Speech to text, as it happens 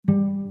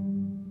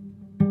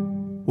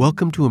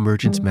Welcome to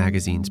Emergence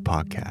Magazine's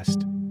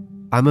podcast.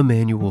 I'm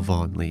Emmanuel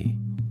Vaughn Lee,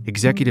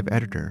 executive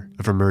editor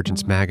of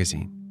Emergence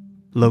Magazine,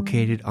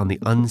 located on the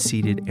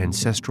unceded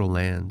ancestral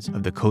lands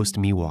of the Coast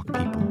Miwok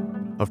people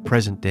of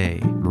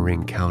present-day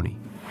Marin County.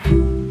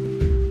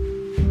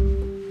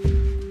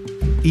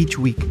 Each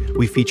week,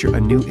 we feature a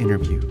new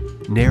interview,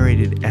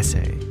 narrated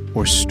essay,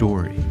 or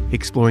story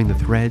exploring the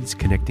threads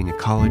connecting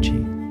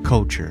ecology,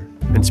 culture,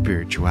 and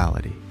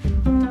spirituality.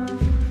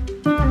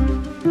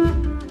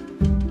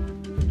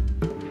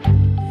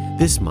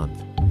 This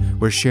month,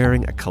 we're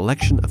sharing a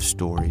collection of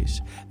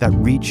stories that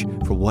reach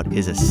for what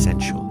is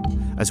essential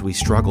as we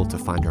struggle to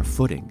find our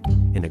footing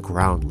in a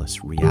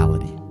groundless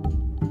reality.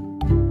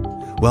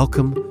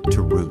 Welcome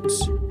to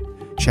Roots,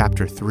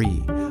 Chapter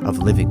 3 of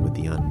Living with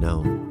the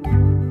Unknown.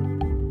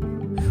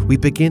 We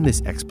begin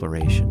this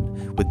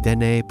exploration with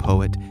Dene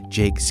poet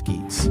Jake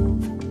Skeets,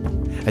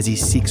 as he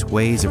seeks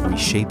ways of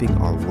reshaping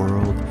our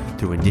world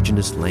through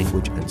indigenous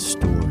language and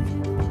story,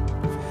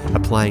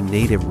 applying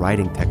native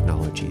writing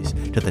technologies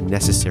to the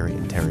necessary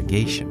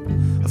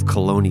interrogation of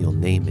colonial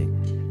naming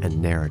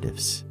and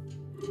narratives.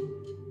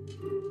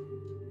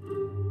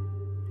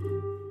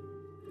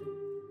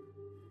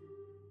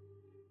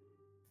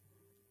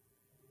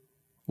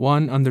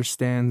 One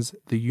understands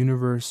the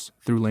universe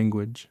through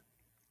language.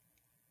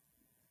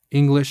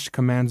 English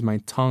commands my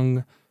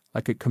tongue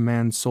like it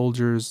commands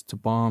soldiers to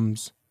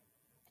bombs,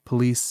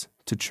 police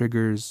to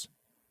triggers,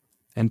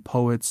 and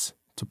poets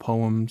to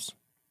poems.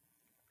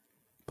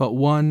 But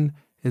one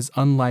is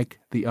unlike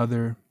the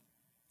other.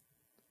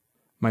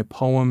 My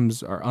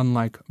poems are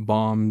unlike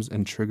bombs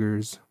and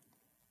triggers.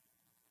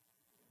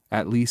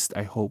 At least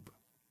I hope.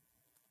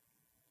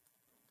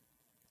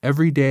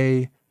 Every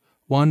day,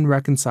 one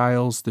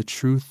reconciles the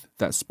truth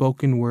that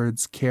spoken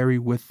words carry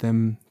with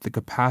them the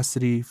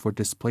capacity for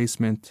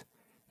displacement,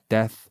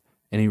 death,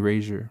 and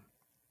erasure.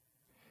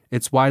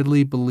 It's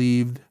widely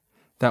believed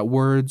that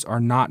words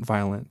are not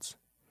violent,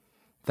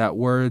 that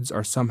words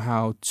are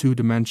somehow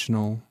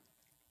two-dimensional,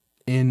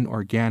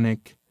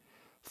 inorganic,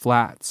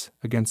 flat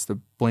against a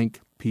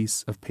blank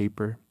piece of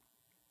paper.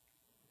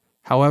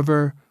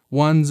 However,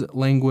 one's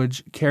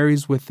language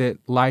carries with it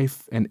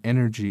life and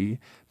energy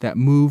that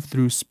move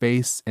through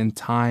space and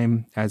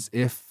time as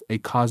if a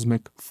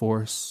cosmic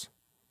force,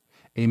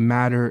 a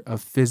matter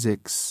of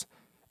physics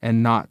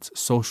and not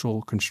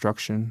social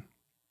construction.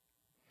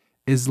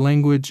 Is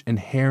language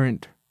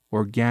inherent,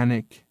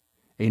 organic,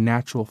 a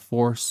natural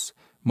force,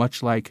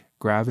 much like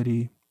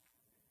gravity?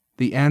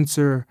 The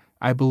answer,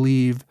 I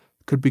believe,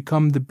 could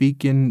become the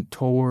beacon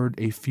toward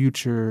a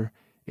future,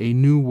 a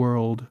new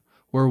world,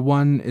 where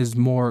one is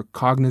more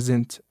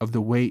cognizant of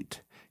the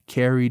weight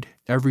carried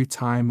every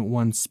time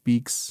one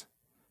speaks,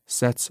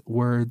 sets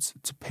words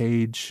to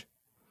page,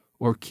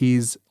 or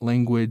keys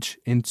language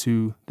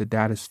into the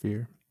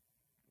datasphere.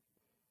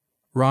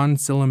 Ron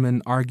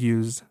Silliman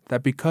argues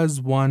that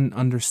because one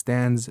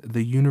understands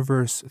the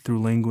universe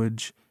through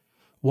language,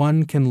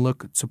 one can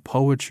look to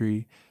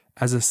poetry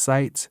as a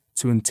site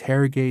to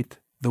interrogate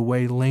the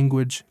way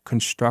language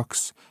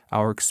constructs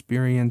our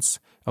experience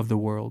of the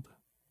world.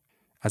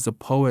 As a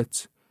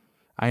poet,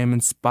 I am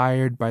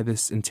inspired by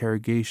this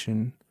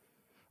interrogation.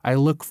 I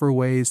look for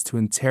ways to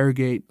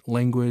interrogate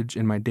language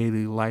in my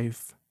daily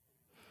life.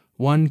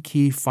 One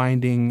key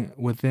finding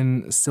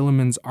within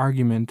Silliman's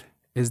argument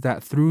is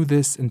that through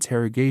this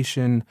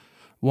interrogation,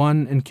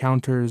 one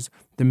encounters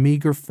the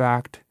meager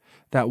fact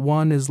that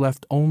one is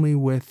left only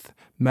with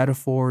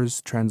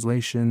metaphors,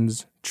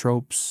 translations,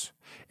 tropes,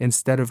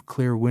 instead of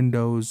clear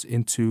windows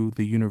into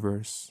the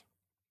universe.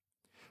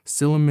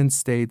 Silliman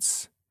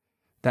states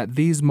that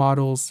these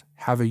models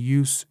have a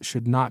use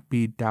should not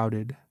be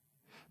doubted.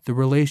 The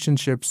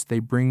relationships they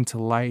bring to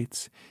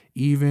light,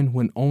 even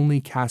when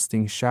only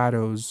casting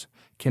shadows,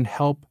 can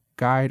help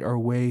guide our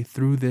way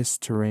through this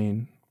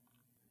terrain.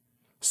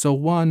 So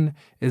one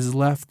is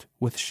left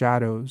with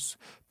shadows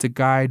to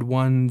guide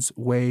one's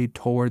way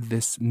toward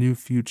this new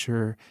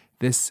future,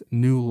 this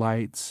new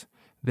light,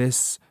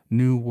 this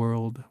new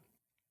world.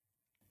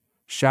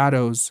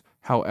 Shadows,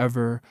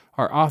 however,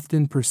 are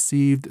often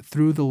perceived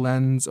through the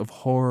lens of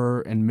horror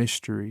and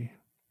mystery.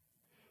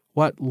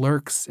 What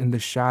lurks in the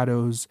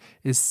shadows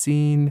is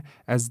seen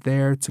as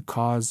there to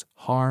cause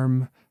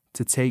harm,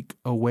 to take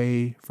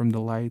away from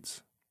the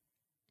light.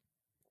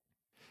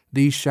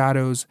 These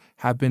shadows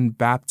have been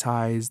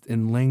baptized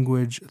in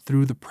language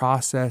through the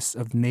process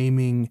of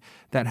naming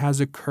that has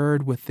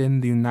occurred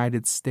within the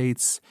United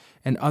States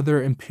and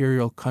other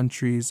imperial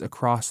countries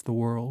across the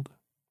world.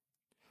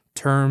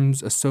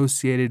 Terms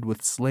associated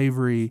with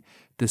slavery,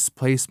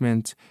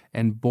 displacement,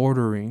 and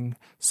bordering,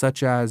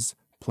 such as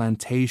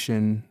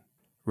plantation,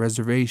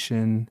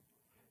 reservation,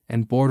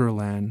 and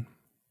borderland.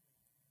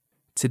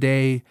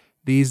 Today,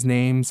 these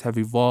names have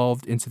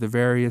evolved into the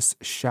various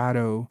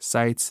shadow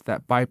sites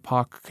that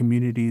BIPOC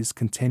communities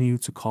continue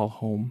to call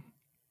home.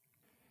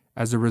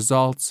 As a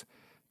result,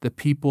 the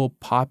people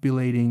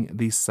populating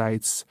these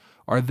sites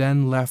are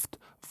then left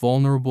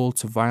vulnerable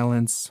to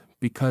violence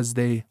because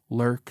they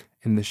lurk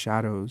in the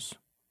shadows.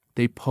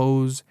 they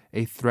pose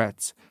a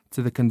threat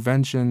to the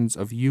conventions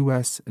of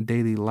U.S.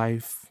 daily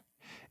life,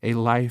 a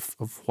life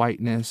of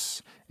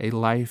whiteness, a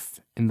life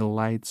in the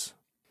light.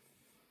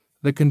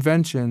 The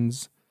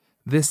conventions,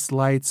 this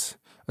light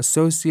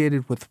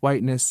associated with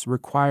whiteness,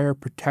 require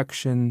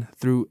protection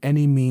through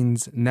any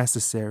means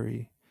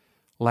necessary,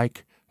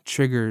 like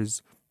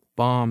triggers,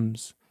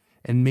 bombs,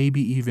 and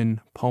maybe even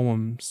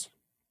poems.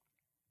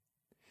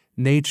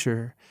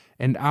 Nature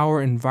and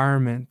our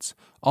environment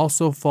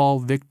also fall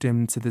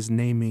victim to this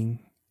naming.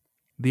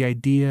 The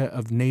idea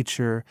of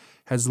nature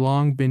has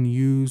long been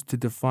used to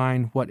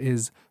define what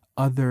is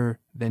other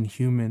than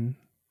human.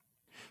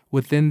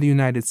 Within the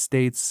United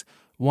States,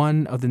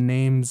 one of the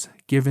names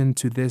given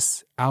to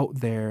this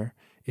out there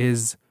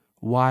is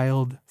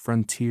wild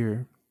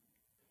frontier.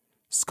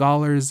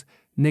 Scholars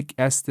Nick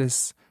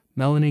Estes,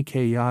 Melanie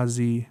K.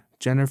 Yazzie,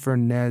 Jennifer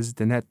Nez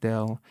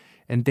Denetdale,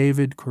 and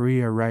David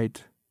Correa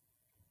write,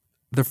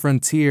 "The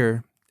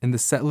frontier in the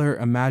settler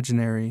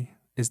imaginary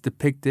is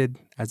depicted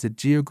as a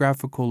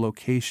geographical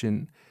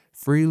location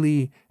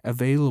freely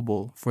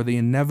available for the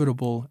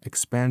inevitable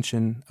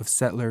expansion of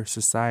settler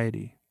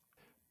society.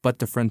 But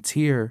the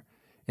frontier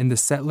in the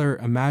settler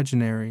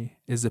imaginary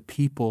is a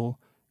people,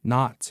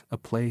 not a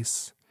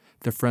place.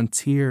 The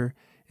frontier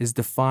is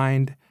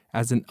defined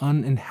as an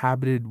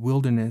uninhabited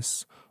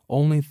wilderness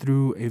only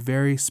through a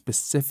very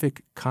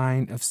specific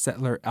kind of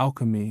settler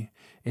alchemy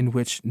in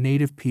which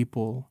native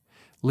people,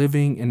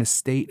 living in a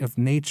state of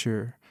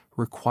nature,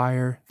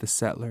 require the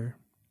settler.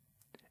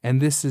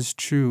 And this is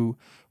true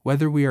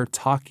whether we are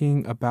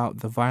talking about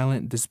the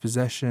violent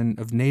dispossession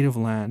of native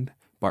land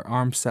by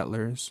armed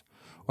settlers,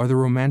 or the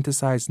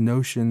romanticized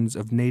notions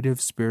of native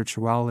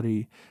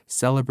spirituality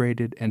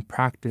celebrated and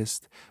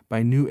practiced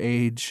by New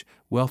Age,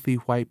 wealthy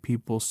white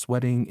people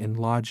sweating in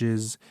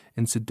lodges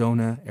in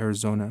Sedona,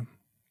 Arizona.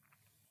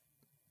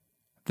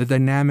 The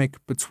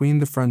dynamic between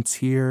the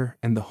frontier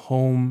and the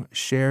home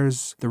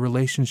shares the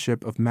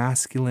relationship of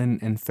masculine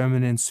and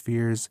feminine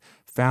spheres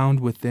found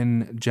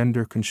within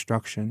gender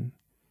construction.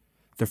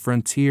 The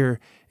frontier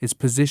is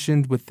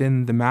positioned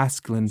within the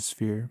masculine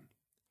sphere,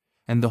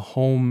 and the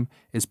home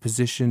is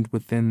positioned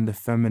within the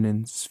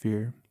feminine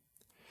sphere.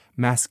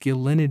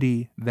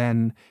 Masculinity,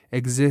 then,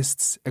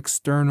 exists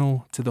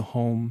external to the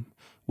home,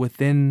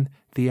 within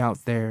the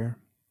out there.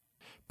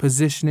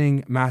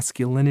 Positioning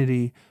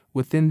masculinity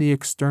within the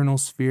external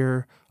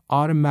sphere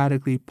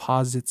automatically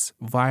posits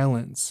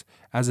violence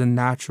as a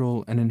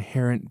natural and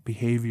inherent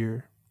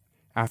behavior.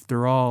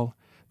 After all,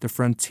 the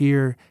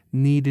frontier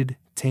needed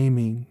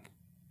taming,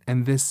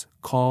 and this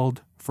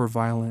called for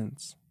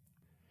violence.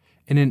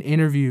 In an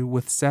interview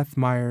with Seth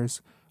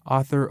Meyers,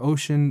 author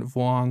Ocean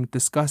Vuong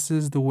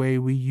discusses the way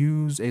we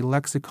use a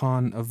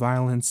lexicon of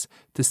violence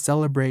to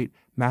celebrate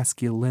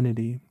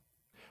masculinity.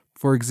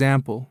 For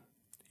example,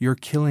 "you're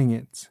killing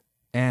it"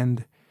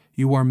 and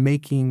 "you are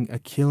making a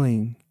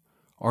killing"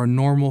 are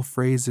normal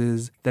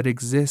phrases that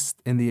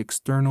exist in the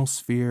external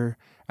sphere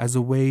as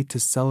a way to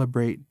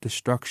celebrate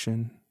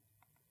destruction.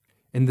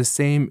 In the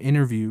same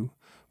interview,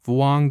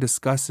 Vuong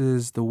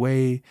discusses the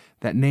way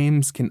that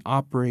names can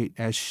operate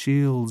as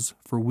shields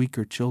for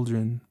weaker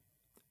children.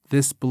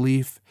 This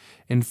belief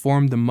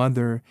informed the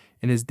mother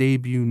in his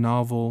debut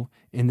novel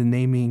In the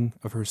Naming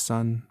of Her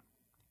Son.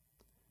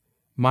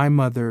 "My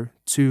mother,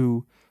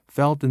 too,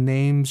 felt the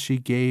names she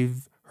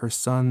gave her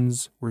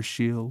sons were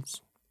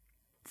shields.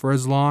 For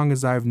as long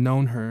as I've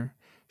known her,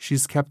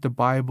 she's kept a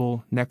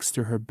Bible next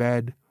to her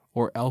bed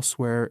or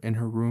elsewhere in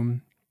her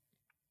room.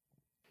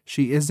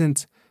 She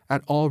isn't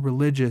at all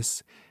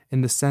religious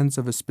in the sense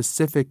of a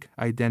specific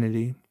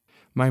identity.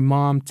 My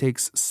mom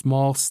takes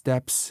small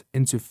steps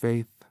into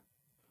faith.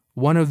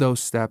 One of those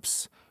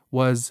steps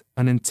was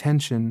an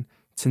intention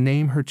to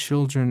name her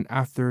children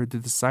after the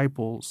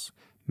disciples,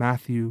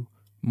 Matthew,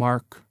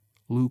 Mark,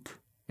 Luke,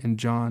 and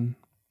John.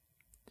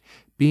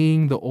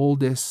 Being the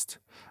oldest,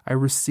 I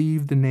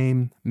received the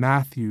name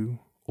Matthew,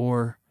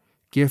 or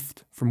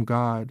gift from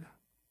God.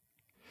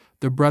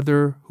 The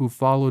brother who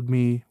followed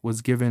me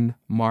was given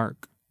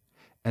Mark,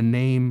 a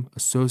name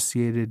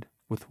associated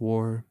with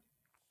war.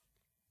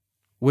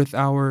 With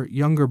our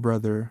younger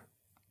brother,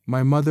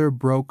 my mother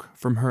broke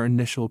from her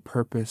initial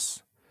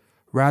purpose.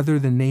 Rather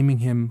than naming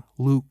him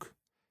Luke,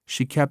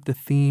 she kept the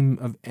theme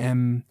of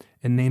M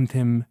and named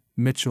him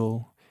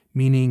Mitchell,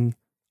 meaning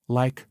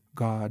like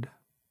God.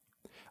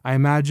 I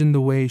imagine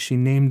the way she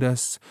named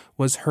us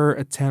was her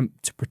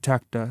attempt to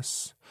protect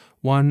us,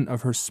 one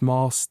of her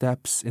small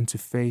steps into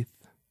faith.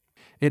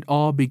 It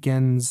all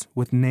begins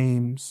with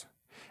names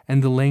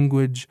and the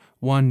language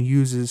one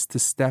uses to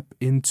step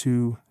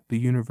into the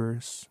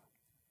universe.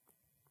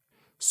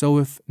 So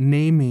if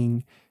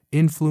naming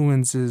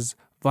influences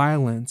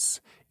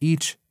violence,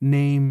 each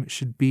name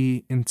should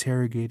be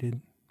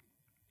interrogated.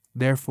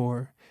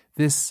 Therefore,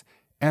 this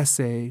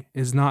essay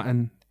is not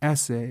an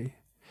essay.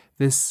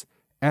 This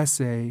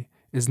essay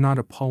is not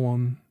a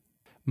poem.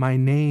 My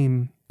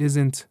name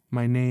isn't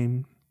my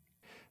name.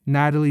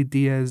 Natalie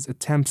Diaz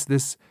attempts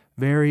this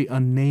very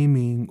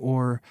unnaming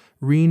or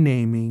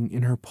renaming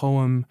in her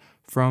poem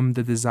From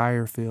the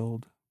Desire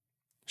Field.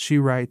 She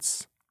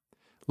writes,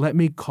 "Let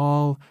me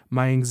call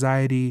my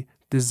anxiety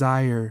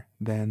desire,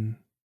 then.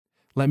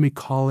 Let me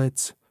call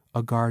it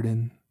a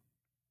garden."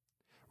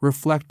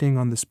 Reflecting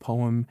on this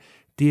poem,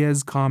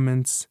 Diaz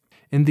comments,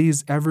 "In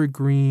these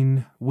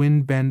evergreen,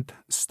 wind-bent,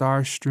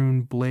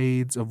 star-strewn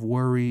blades of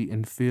worry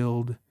and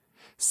field,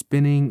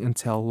 spinning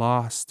until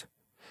lost,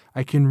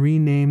 I can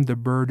rename the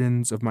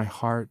burdens of my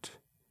heart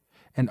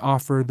and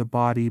offer the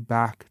body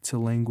back to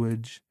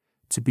language,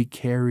 to be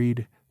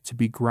carried, to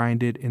be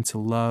grinded into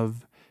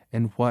love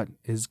and what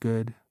is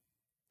good.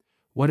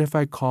 What if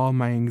I call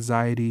my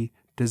anxiety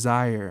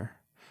desire?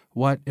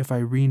 What if I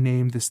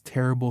rename this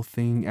terrible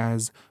thing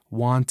as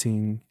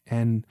wanting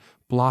and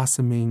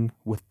blossoming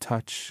with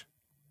touch?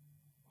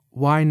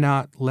 Why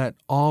not let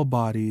all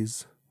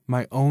bodies,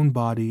 my own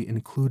body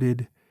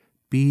included,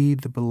 be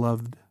the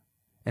beloved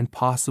and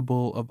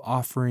possible of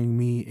offering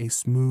me a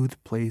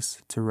smooth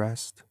place to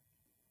rest?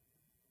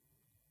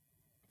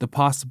 The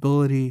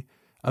possibility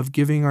of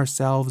giving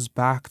ourselves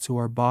back to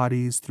our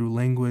bodies through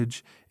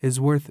language is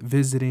worth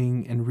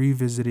visiting and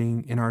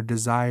revisiting in our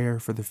desire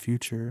for the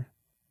future.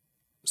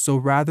 So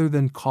rather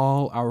than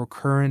call our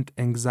current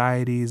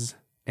anxieties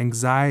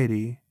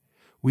anxiety,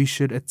 we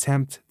should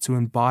attempt to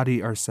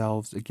embody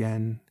ourselves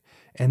again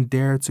and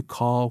dare to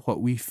call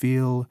what we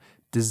feel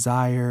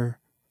desire,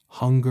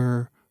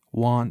 hunger,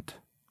 want,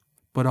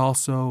 but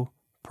also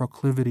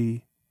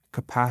proclivity,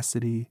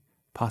 capacity,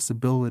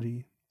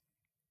 possibility.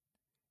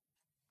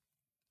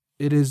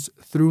 It is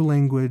through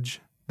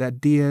language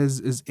that Diaz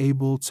is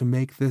able to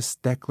make this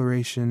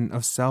declaration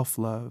of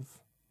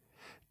self-love.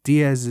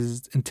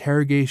 Diaz's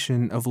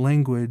interrogation of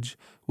language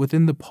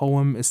within the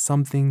poem is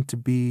something to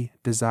be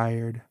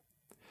desired.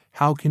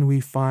 How can we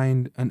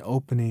find an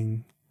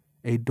opening,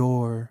 a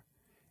door,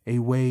 a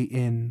way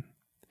in?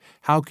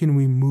 How can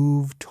we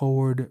move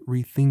toward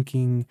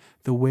rethinking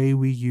the way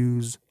we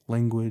use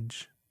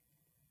language?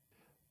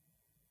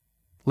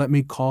 Let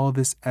me call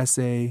this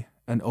essay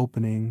an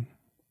opening.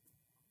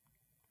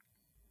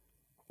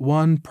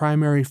 One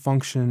primary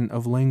function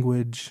of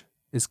language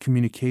is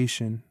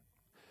communication.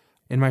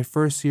 In my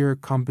first year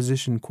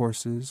composition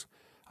courses,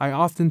 I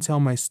often tell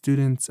my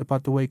students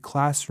about the way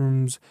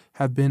classrooms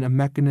have been a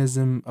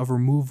mechanism of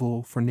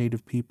removal for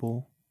Native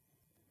people.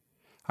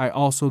 I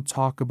also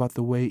talk about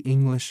the way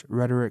English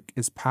rhetoric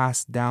is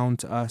passed down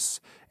to us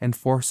and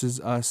forces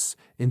us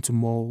into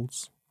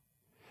molds.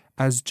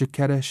 As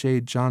Jaquetta Shea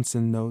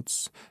Johnson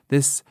notes,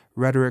 this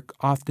rhetoric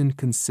often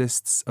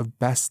consists of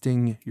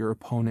besting your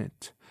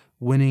opponent,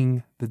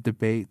 winning the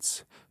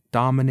debates,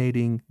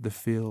 dominating the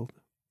field.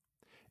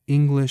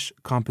 English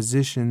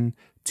composition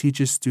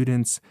teaches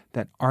students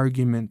that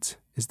argument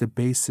is the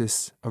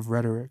basis of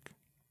rhetoric.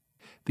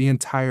 The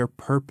entire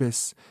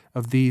purpose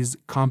of these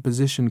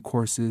composition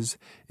courses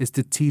is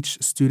to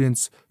teach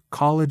students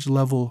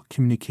college-level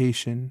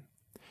communication,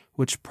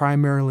 which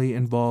primarily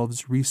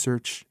involves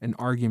research and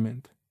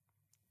argument.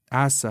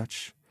 As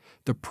such,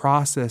 the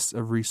process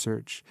of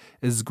research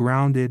is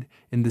grounded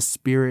in the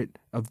spirit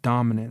of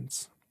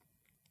dominance.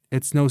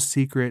 It's no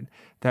secret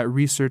that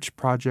research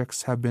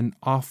projects have been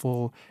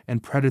awful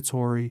and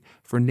predatory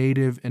for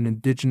Native and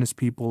Indigenous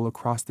people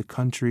across the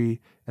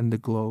country and the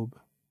globe.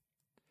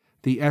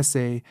 The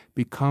essay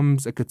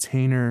becomes a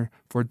container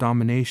for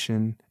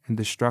domination and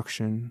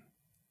destruction,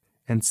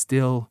 and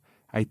still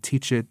I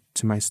teach it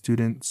to my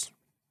students.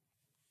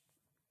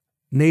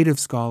 Native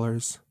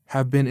scholars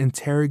have been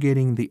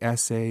interrogating the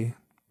essay,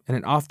 and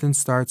it often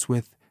starts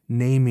with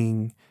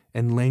naming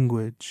and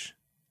language.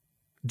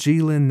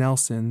 G. Lynn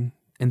Nelson,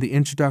 in the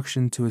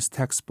introduction to his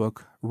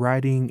textbook,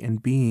 Writing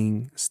and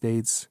Being,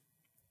 states,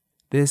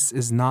 "This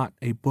is not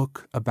a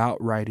book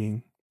about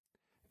writing.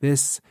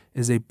 This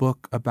is a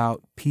book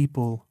about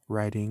people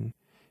writing.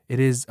 It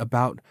is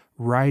about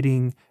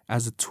writing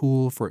as a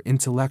tool for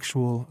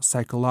intellectual,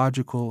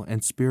 psychological,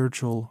 and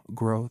spiritual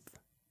growth.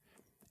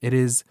 It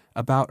is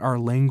about our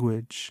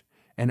language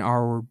and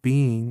our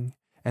being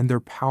and their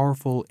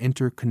powerful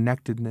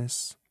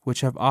interconnectedness,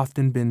 which have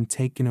often been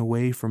taken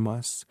away from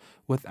us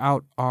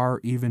without our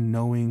even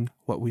knowing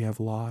what we have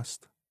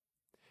lost.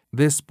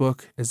 This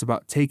book is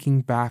about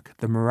taking back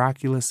the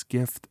miraculous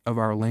gift of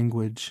our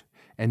language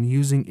and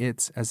using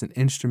it as an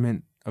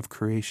instrument of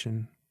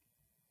creation."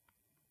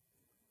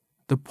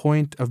 The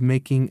point of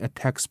making a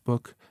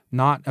textbook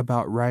not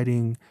about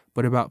writing,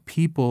 but about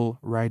people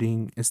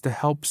writing, is to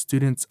help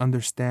students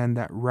understand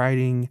that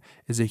writing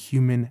is a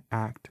human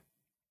act.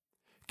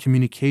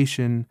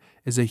 Communication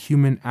is a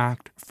human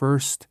act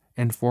first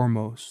and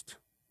foremost.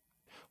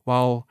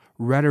 While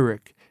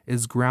rhetoric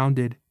is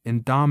grounded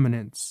in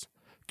dominance,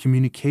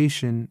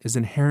 communication is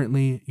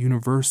inherently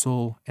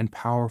universal and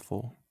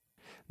powerful.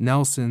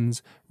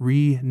 Nelson's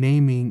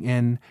renaming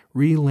and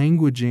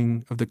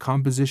relanguaging of the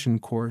composition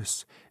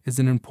course is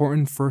an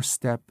important first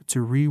step to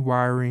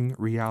rewiring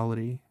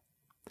reality.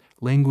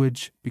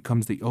 Language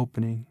becomes the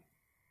opening.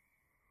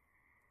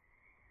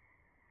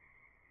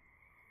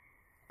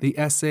 The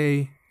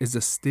essay is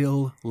a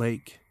still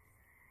lake.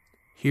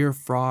 Hear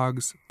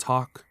frogs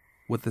talk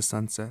with the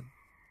sunset.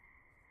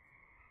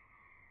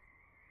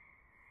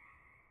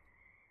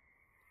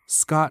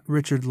 Scott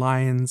Richard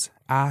Lyons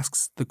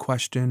asks the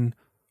question,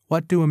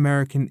 what do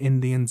American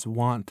Indians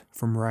want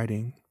from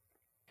writing?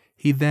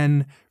 He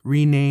then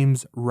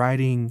renames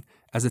writing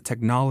as a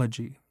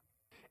technology.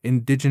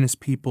 Indigenous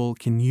people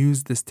can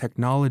use this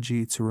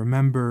technology to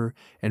remember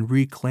and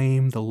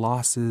reclaim the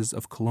losses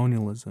of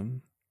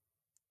colonialism.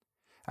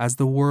 As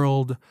the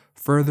world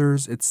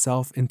furthers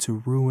itself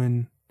into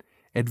ruin,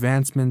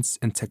 advancements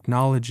in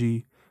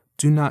technology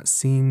do not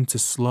seem to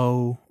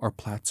slow or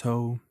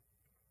plateau.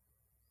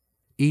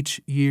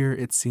 Each year,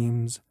 it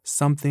seems,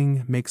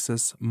 something makes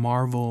us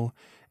marvel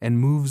and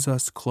moves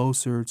us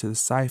closer to the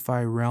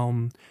sci-fi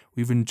realm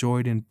we've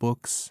enjoyed in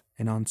books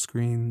and on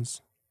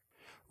screens.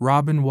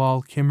 Robin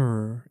Wall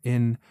Kimmerer,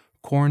 in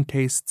Corn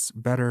Tastes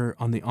Better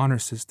on the Honor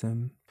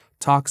System,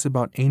 talks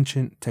about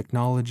ancient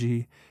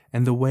technology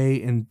and the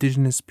way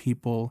indigenous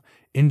people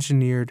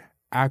engineered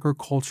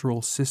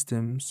agricultural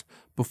systems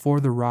before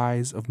the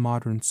rise of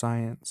modern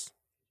science.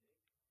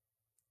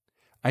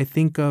 I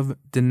think of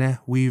Dene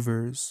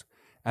weavers,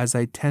 as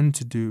I tend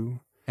to do,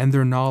 and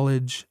their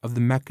knowledge of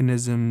the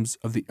mechanisms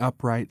of the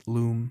upright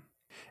loom,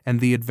 and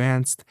the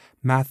advanced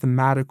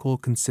mathematical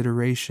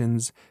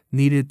considerations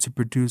needed to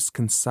produce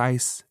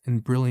concise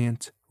and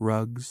brilliant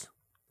rugs.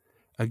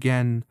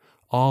 Again,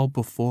 all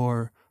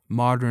before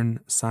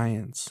modern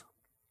science.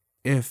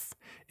 If,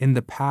 in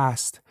the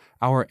past,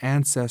 our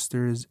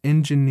ancestors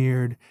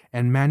engineered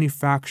and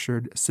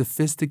manufactured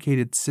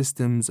sophisticated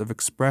systems of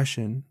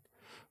expression,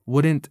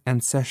 wouldn't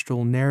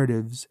ancestral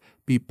narratives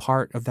be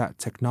part of that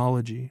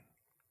technology?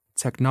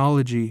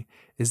 Technology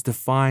is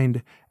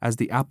defined as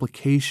the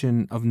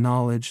application of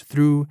knowledge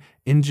through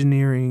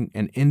engineering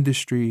and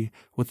industry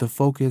with a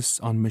focus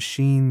on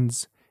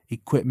machines,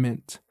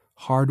 equipment,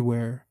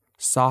 hardware,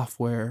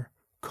 software,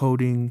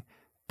 coding,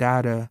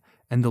 data,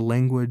 and the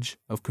language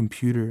of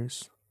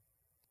computers.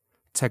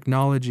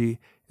 Technology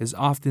is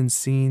often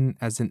seen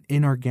as an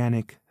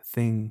inorganic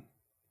thing.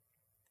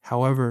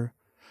 However,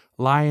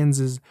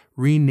 Lyons'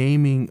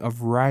 renaming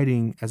of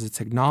writing as a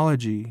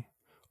technology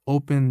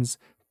opens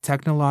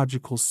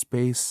technological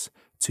space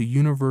to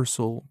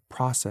universal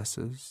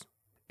processes.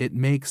 It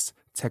makes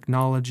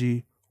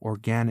technology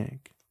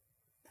organic.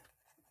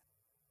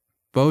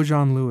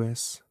 Beaujean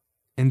Lewis,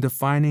 in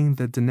defining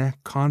the Dene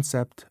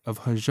concept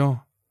of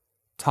Hajon,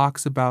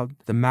 talks about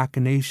the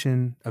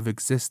machination of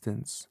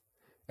existence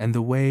and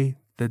the way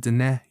the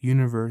Dene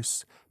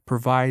universe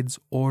provides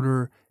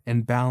order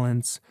and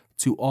balance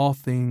to all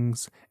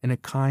things in a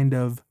kind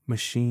of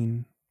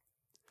machine.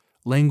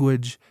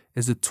 Language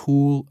is a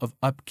tool of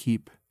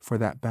upkeep for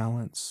that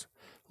balance.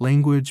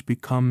 Language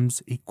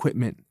becomes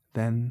equipment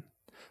then.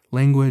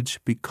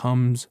 Language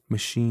becomes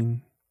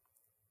machine.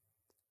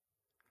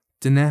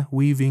 Dene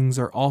weavings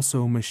are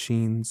also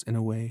machines in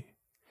a way.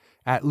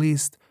 At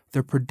least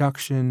their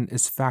production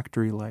is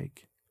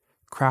factory-like,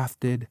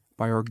 crafted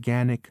by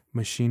organic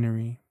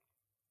machinery.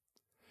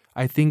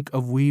 I think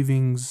of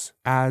weavings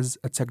as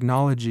a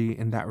technology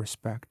in that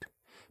respect,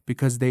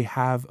 because they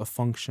have a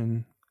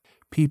function.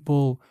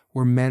 People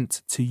were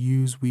meant to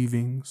use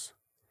weavings.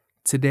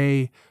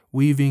 Today,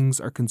 weavings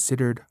are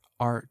considered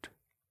art,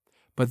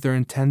 but their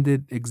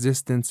intended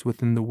existence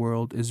within the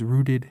world is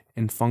rooted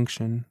in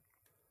function.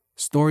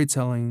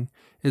 Storytelling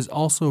is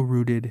also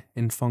rooted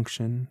in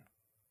function.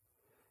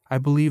 I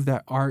believe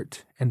that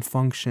art and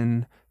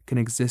function can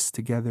exist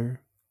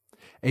together.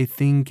 A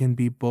thing can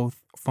be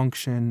both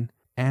function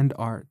and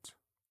art,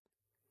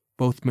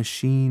 both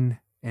machine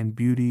and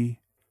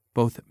beauty,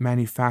 both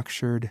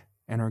manufactured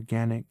and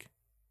organic.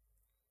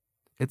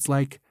 It's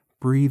like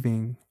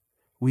breathing.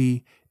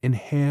 We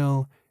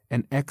inhale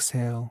and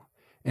exhale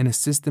in a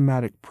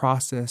systematic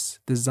process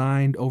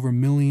designed over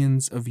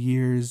millions of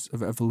years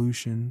of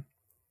evolution.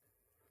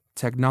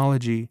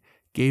 Technology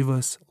gave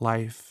us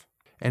life,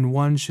 and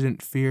one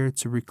shouldn't fear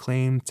to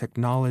reclaim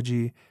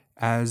technology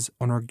as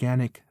an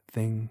organic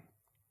thing.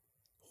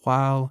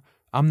 While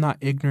I'm not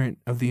ignorant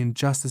of the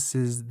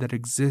injustices that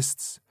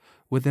exists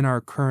within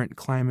our current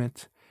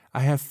climate,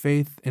 I have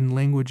faith in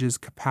language's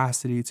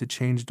capacity to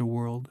change the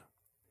world,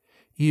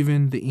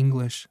 even the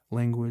English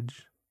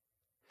language.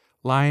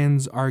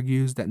 Lyons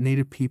argues that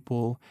Native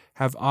people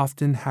have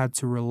often had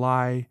to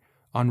rely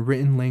on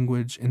written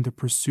language in the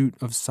pursuit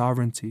of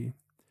sovereignty,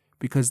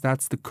 because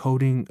that's the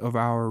coding of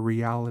our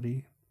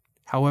reality.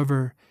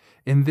 However,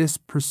 in this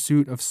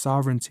pursuit of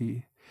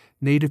sovereignty,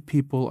 Native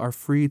people are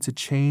free to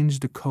change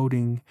the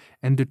coding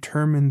and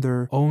determine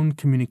their own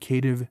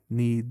communicative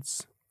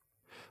needs.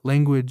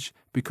 Language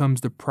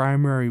becomes the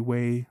primary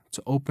way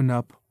to open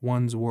up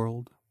one's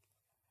world.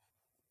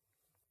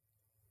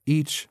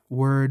 Each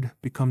word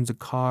becomes a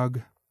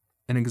cog,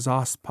 an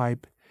exhaust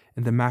pipe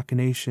in the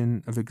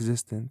machination of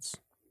existence.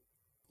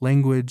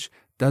 Language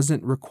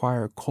doesn't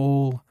require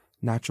coal,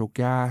 natural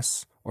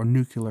gas, or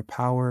nuclear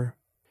power.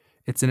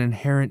 It's an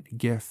inherent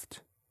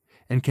gift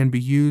and can be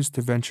used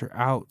to venture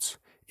out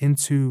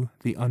into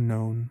the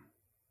unknown.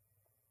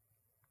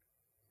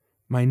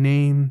 My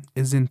name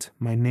isn't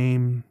my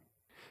name.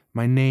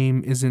 My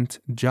name isn't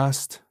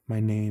just my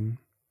name.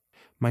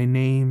 My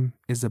name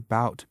is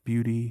about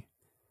beauty,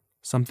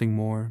 something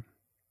more.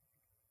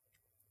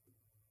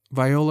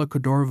 Viola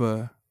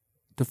Cordova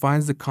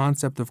defines the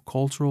concept of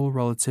cultural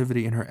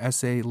relativity in her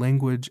essay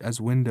Language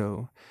as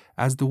Window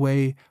as the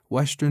way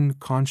Western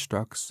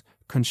constructs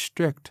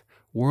constrict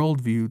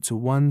worldview to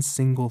one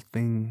single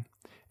thing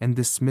and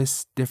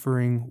dismiss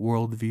differing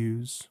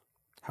worldviews.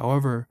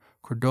 However,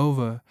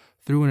 Cordova,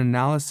 through an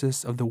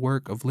analysis of the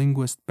work of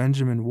linguist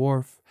Benjamin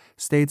Whorf,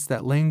 states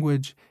that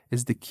language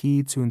is the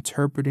key to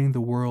interpreting the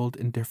world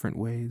in different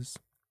ways.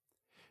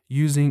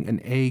 Using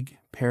an egg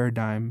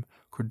paradigm,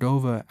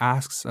 Cordova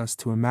asks us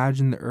to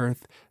imagine the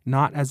earth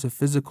not as a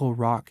physical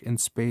rock in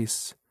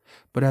space,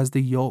 but as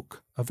the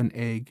yolk of an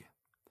egg.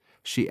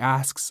 She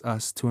asks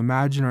us to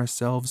imagine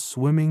ourselves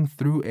swimming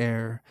through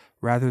air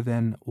rather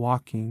than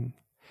walking,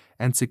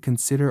 and to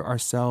consider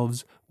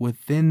ourselves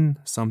within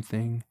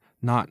something,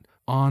 not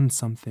on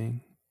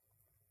something.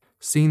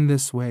 Seen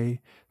this way,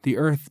 the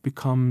earth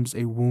becomes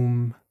a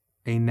womb,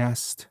 a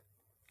nest,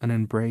 an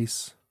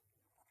embrace.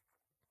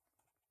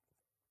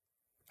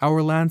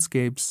 Our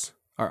landscapes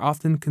are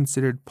often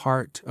considered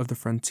part of the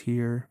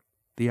frontier,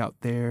 the out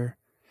there,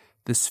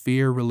 the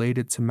sphere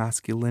related to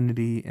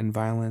masculinity and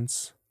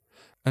violence.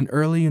 An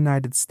early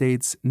United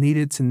States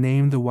needed to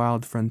name the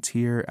wild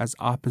frontier as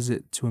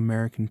opposite to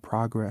American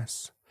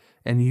progress,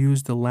 and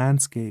use the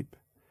landscape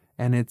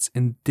and its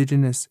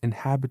indigenous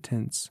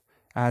inhabitants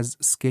as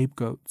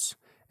scapegoats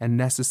and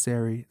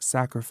necessary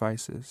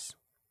sacrifices.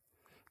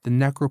 The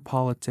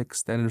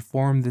necropolitics that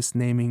inform this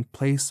naming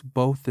place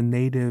both the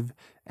native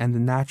and the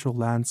natural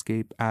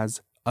landscape as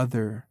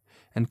other,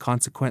 and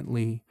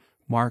consequently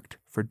marked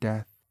for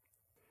death.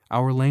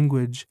 Our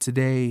language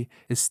today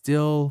is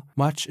still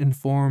much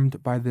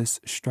informed by this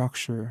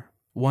structure.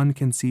 One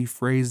can see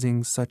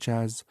phrasings such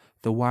as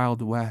the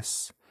Wild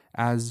West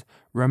as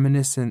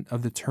reminiscent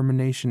of the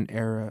termination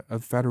era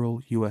of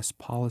federal U.S.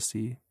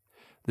 policy.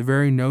 The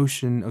very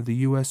notion of the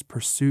U.S.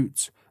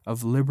 pursuit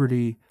of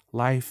liberty,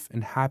 life,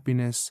 and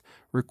happiness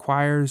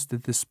requires the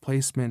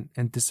displacement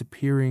and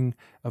disappearing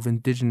of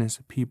indigenous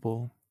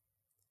people.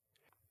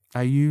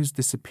 I use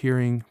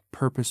disappearing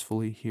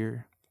purposefully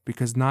here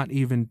because not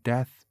even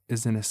death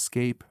is an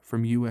escape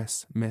from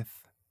U.S.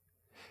 myth.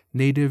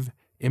 Native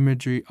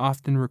imagery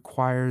often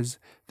requires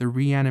the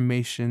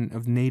reanimation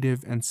of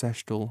native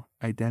ancestral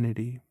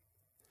identity.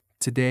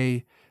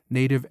 Today,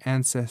 native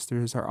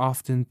ancestors are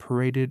often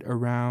paraded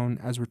around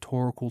as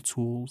rhetorical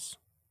tools.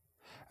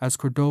 As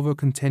Cordova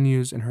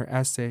continues in her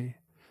essay,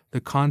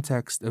 the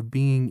context of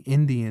being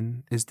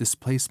Indian is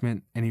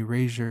displacement and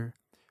erasure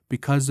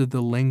because of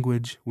the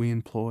language we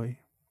employ.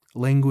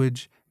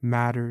 Language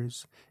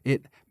matters.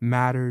 It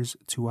matters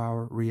to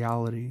our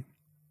reality.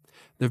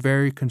 The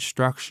very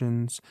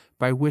constructions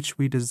by which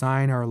we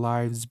design our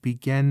lives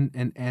begin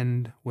and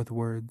end with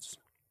words.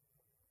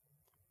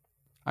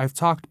 I've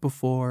talked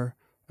before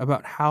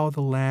about how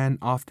the land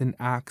often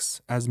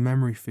acts as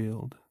memory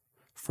field,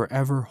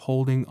 forever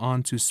holding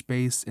on to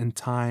space and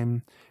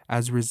time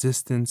as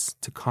resistance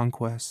to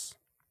conquest.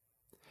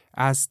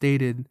 As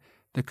stated,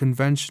 the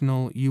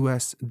conventional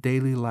U.S.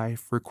 daily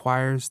life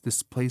requires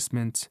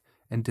displacement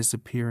and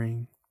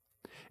disappearing.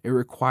 It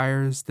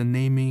requires the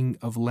naming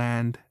of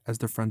land as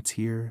the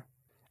frontier,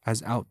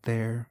 as out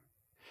there.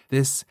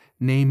 This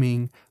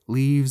naming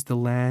leaves the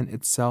land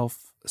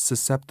itself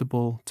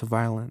susceptible to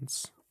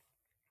violence.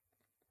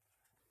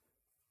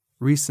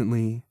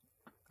 Recently,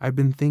 I've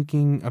been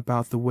thinking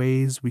about the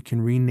ways we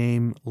can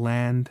rename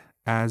land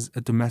as a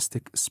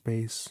domestic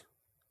space.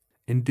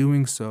 In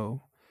doing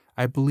so,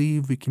 I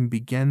believe we can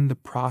begin the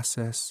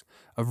process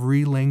of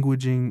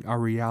relanguaging our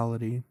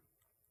reality.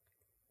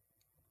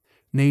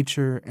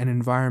 Nature and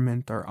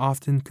environment are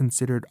often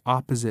considered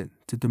opposite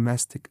to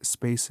domestic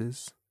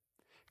spaces.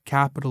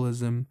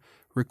 Capitalism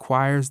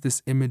requires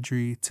this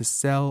imagery to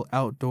sell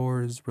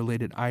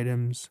outdoors-related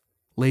items.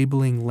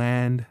 Labeling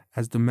land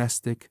as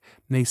domestic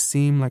may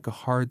seem like a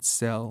hard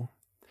sell,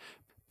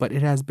 but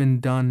it has been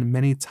done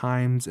many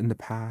times in the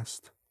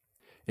past.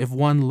 If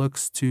one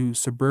looks to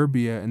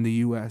suburbia in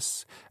the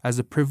U.S. as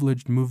a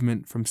privileged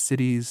movement from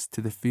cities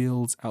to the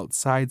fields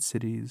outside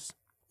cities,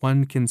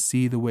 one can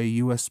see the way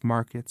U.S.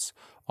 markets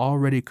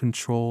already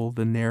control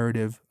the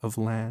narrative of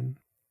land.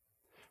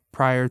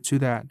 Prior to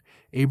that,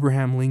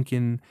 Abraham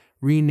Lincoln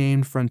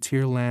renamed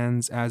frontier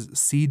lands as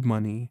seed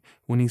money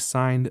when he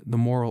signed the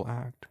Morrill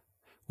Act,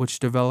 which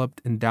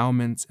developed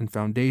endowments and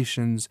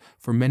foundations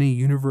for many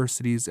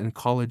universities and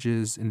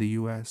colleges in the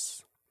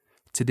U.S.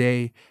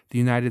 Today, the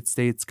United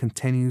States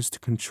continues to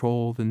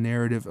control the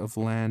narrative of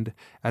land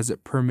as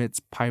it permits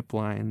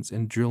pipelines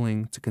and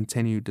drilling to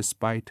continue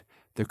despite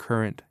the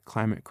current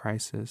climate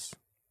crisis.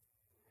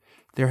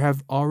 There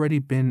have already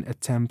been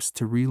attempts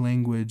to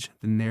relanguage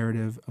the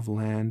narrative of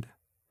land.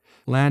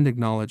 Land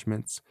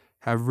acknowledgments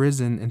have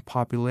risen in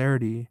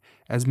popularity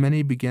as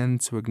many begin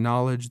to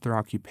acknowledge their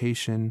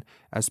occupation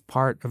as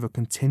part of a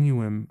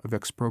continuum of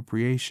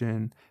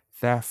expropriation,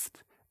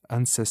 theft,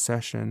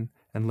 unsecession,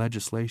 and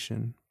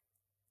legislation.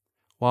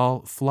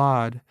 While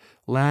flawed,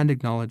 land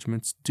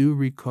acknowledgments do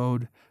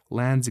recode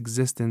land's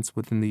existence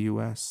within the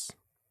U.S.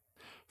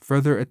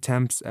 Further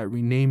attempts at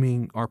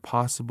renaming are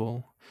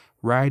possible.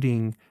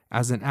 Writing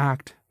as an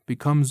act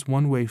becomes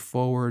one way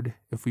forward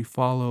if we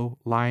follow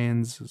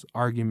Lyon's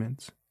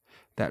argument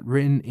that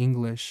written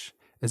English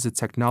is a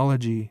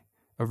technology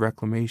of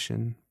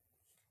reclamation.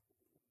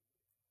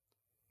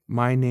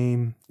 My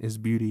name is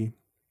beauty.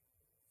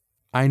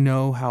 I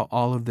know how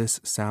all of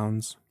this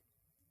sounds,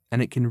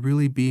 and it can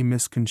really be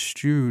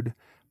misconstrued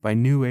by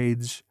New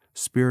Age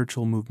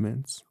spiritual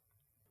movements.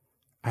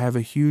 I have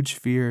a huge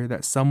fear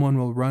that someone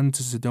will run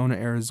to Sedona,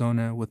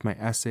 Arizona with my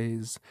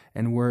essays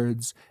and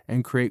words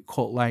and create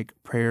cult-like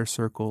prayer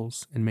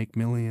circles and make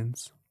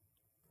millions.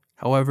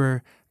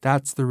 However,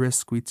 that's the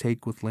risk we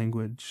take with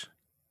language.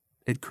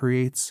 It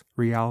creates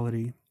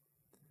reality.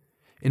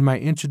 In my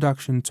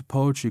Introduction to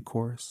Poetry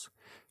course,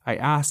 I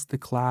asked the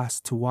class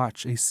to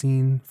watch a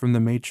scene from The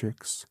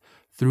Matrix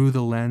through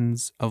the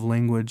lens of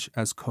language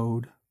as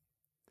code.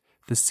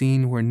 The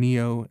scene where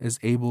Neo is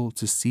able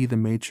to see the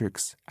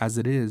Matrix as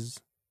it is.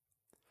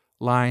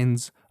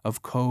 Lines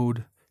of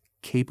code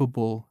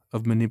capable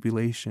of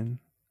manipulation.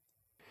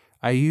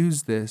 I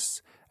use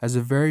this as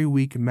a very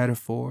weak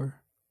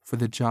metaphor for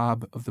the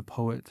job of the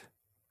poet.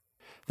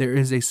 There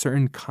is a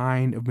certain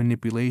kind of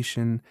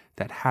manipulation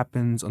that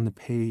happens on the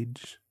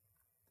page.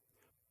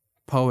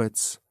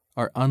 Poets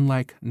are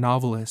unlike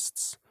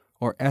novelists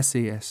or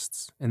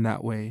essayists in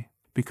that way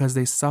because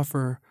they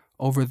suffer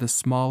over the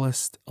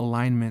smallest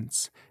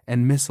alignments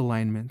and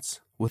misalignments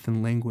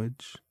within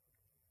language.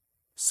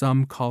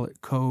 Some call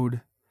it code,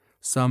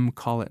 some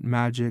call it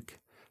magic,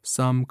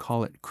 some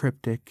call it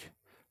cryptic,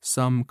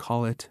 some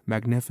call it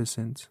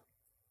magnificent.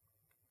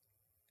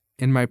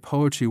 In my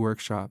poetry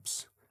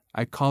workshops,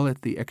 I call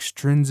it the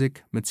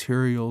extrinsic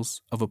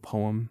materials of a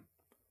poem,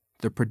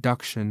 the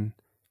production,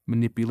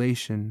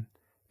 manipulation,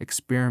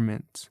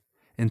 experiment,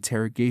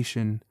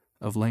 interrogation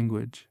of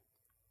language.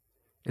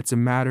 It's a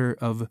matter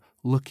of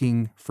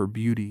looking for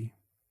beauty.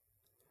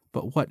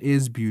 But what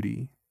is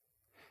beauty?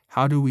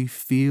 How do we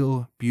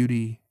feel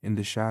beauty in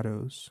the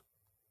shadows?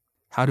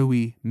 How do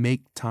we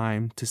make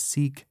time to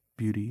seek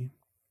beauty?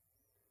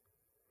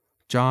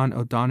 John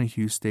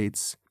O'Donohue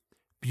states,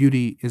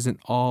 beauty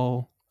isn't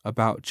all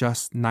about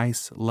just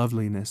nice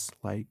loveliness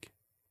like.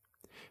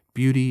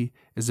 Beauty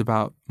is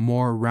about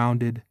more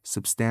rounded,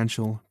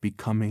 substantial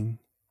becoming.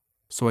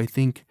 So I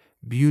think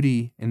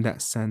beauty in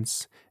that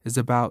sense is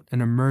about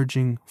an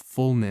emerging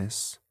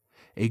fullness,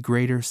 a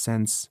greater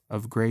sense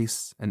of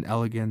grace and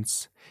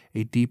elegance,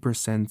 a deeper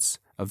sense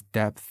of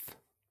depth,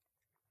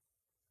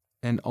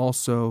 and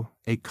also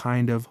a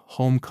kind of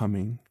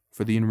homecoming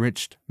for the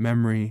enriched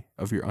memory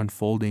of your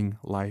unfolding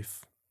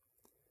life.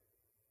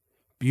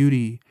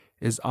 Beauty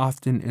is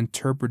often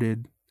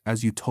interpreted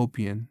as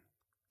utopian,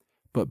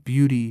 but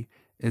beauty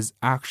is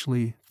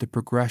actually the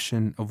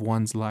progression of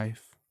one's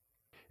life.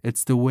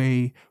 It's the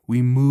way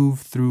we move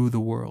through the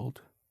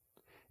world.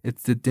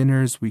 It's the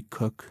dinners we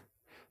cook,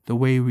 the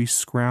way we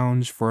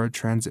scrounge for a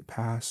transit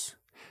pass,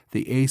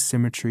 the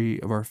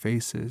asymmetry of our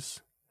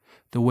faces,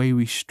 the way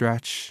we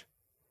stretch,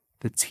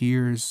 the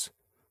tears,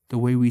 the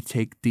way we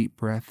take deep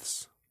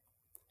breaths.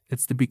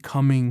 It's the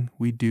becoming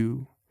we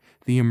do,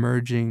 the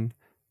emerging,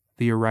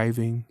 the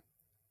arriving.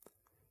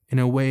 In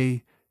a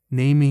way,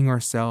 naming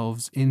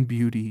ourselves in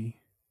beauty,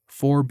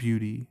 for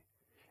beauty,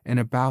 and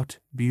about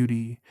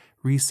beauty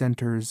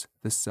recenters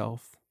the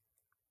self.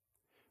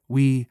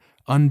 We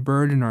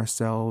unburden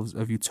ourselves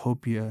of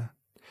utopia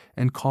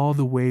and call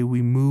the way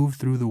we move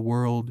through the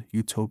world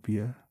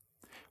utopia.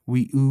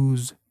 We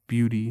ooze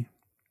beauty.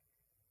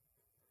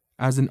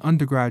 As an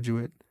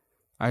undergraduate,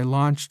 I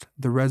launched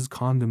the Res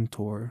Condom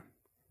Tour,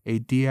 a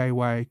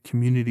DIY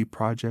community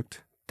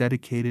project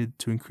dedicated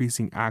to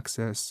increasing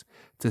access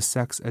to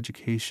sex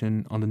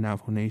education on the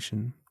Navajo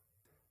Nation.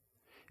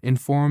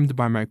 Informed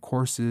by my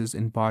courses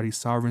in body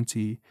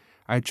sovereignty,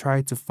 I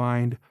tried to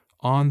find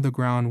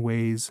on-the-ground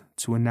ways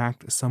to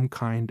enact some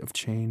kind of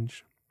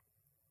change.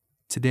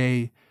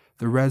 Today,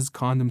 the Res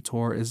Condom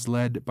Tour is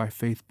led by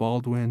Faith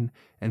Baldwin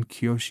and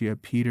Kyoshia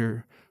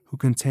Peter, who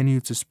continue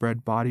to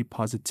spread body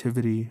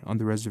positivity on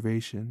the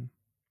reservation.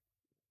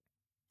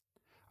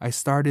 I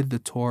started the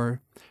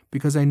tour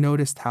because I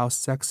noticed how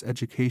sex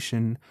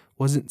education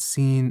wasn't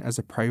seen as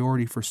a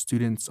priority for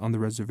students on the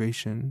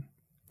reservation.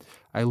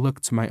 I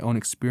looked to my own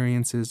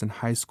experiences in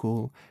high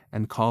school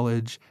and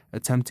college,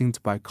 attempting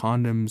to buy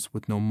condoms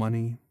with no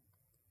money.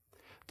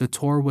 The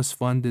tour was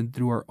funded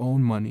through our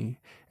own money,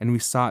 and we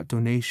sought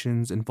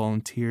donations and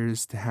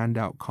volunteers to hand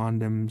out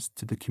condoms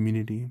to the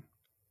community.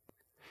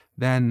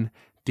 Then,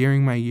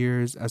 during my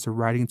years as a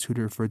writing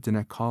tutor for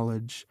Diné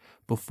College,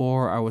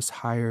 before I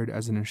was hired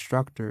as an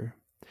instructor,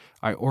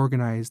 I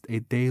organized a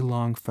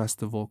day-long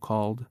festival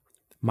called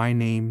My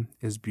Name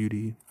is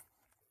Beauty.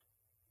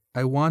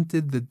 I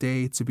wanted the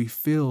day to be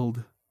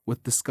filled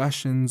with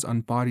discussions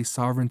on body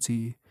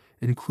sovereignty,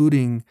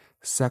 including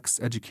sex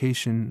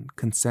education,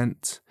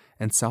 consent,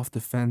 and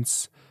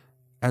self-defense,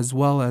 as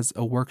well as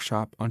a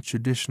workshop on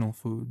traditional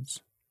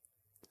foods.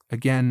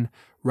 Again,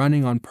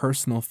 running on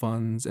personal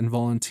funds and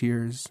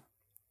volunteers.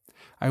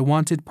 I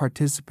wanted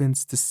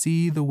participants to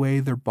see the way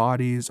their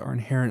bodies are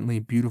inherently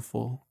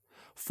beautiful,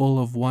 full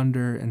of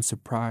wonder and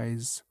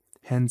surprise,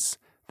 hence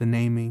the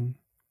naming.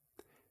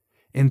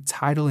 In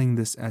titling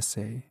this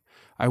essay,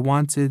 I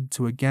wanted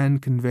to again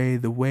convey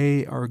the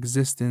way our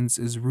existence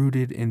is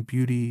rooted in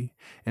beauty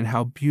and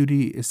how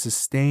beauty is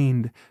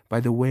sustained by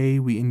the way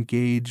we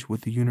engage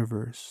with the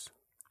universe.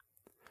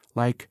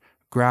 Like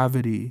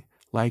gravity,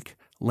 like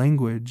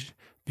language,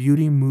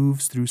 beauty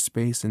moves through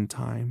space and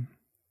time.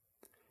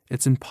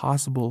 It's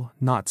impossible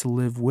not to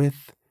live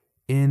with,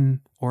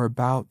 in, or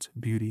about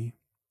beauty.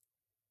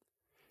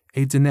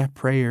 A Dene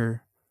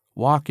prayer,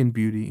 walk in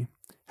beauty,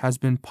 has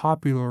been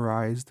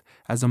popularized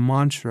as a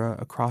mantra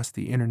across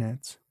the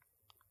internet.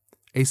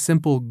 A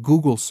simple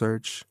Google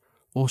search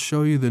will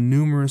show you the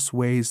numerous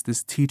ways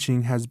this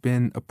teaching has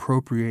been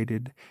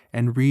appropriated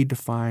and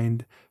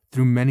redefined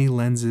through many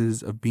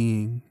lenses of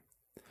being.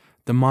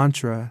 The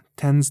mantra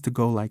tends to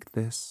go like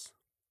this: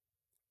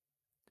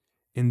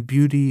 in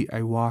beauty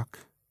I walk,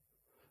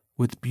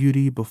 with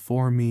beauty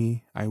before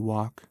me I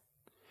walk,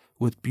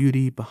 with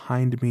beauty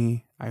behind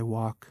me I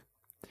walk,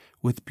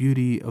 with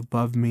beauty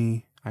above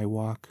me I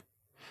walk,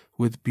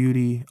 with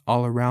beauty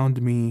all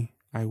around me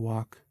I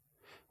walk,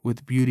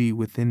 with beauty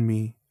within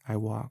me I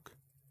walk.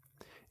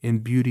 In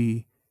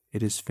beauty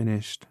it is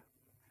finished.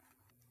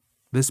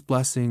 This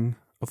blessing,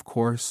 of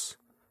course,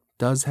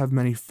 does have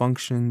many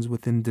functions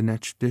within Dene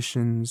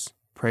traditions,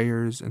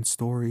 prayers, and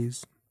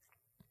stories.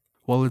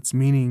 While its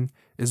meaning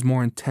is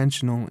more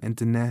intentional in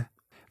Dene,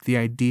 the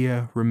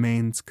idea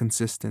remains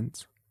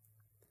consistent.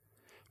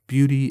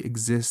 Beauty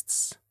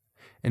exists,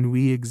 and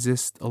we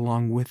exist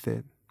along with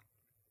it.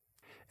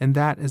 And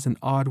that is an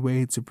odd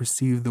way to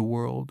perceive the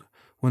world,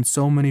 when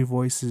so many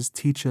voices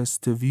teach us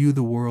to view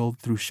the world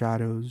through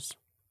shadows.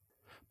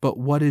 But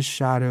what is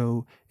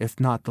shadow if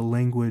not the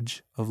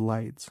language of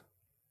light?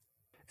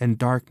 And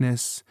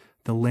darkness,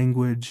 the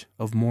language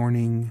of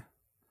mourning.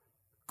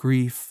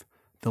 Grief,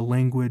 the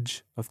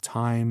language of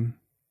time.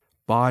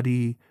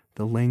 Body,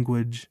 the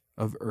language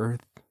of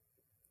earth.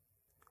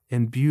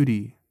 And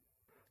beauty,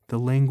 the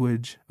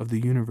language of the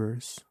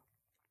universe.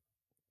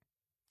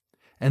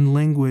 And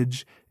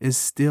language is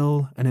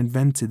still an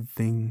invented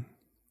thing,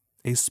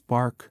 a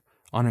spark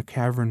on a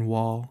cavern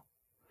wall,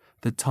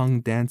 the tongue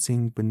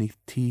dancing beneath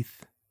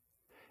teeth,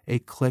 a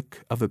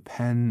click of a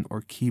pen or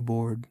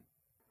keyboard,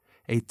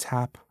 a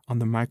tap on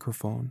the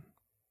microphone.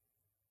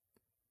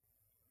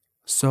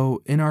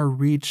 So in our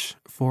reach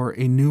for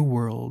a new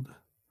world,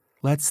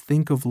 let's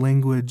think of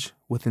language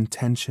with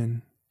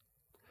intention,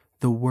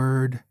 the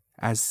word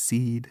as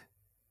seed,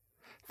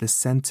 the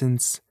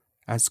sentence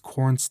as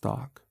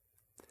cornstalk,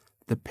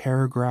 the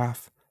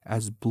paragraph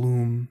as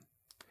bloom,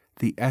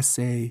 the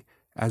essay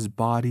as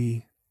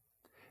body,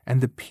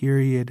 and the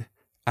period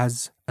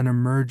as an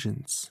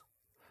emergence,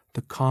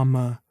 the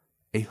comma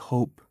a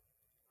hope,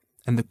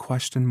 and the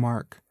question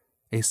mark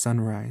a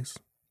sunrise.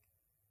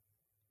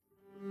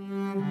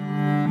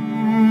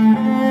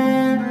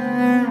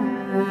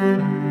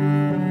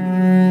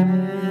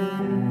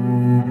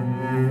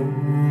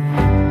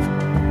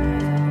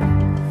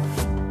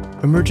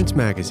 Emergence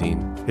Magazine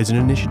is an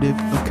initiative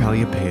of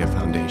Calliopeia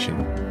Foundation.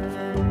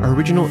 Our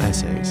original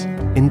essays,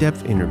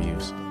 in-depth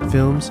interviews,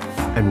 films,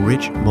 and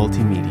rich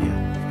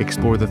multimedia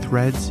explore the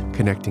threads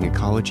connecting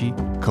ecology,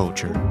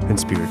 culture, and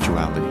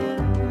spirituality.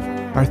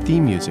 Our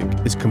theme music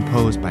is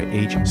composed by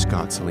H.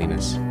 Scott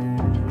Salinas.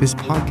 This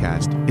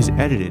podcast is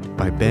edited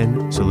by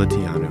Ben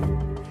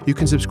Solitiano. You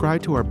can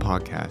subscribe to our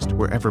podcast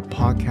wherever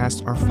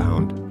podcasts are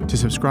found. To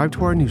subscribe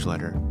to our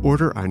newsletter,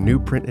 order our new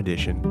print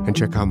edition, and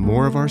check out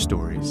more of our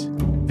stories,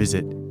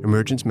 visit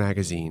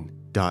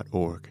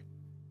emergencemagazine.org.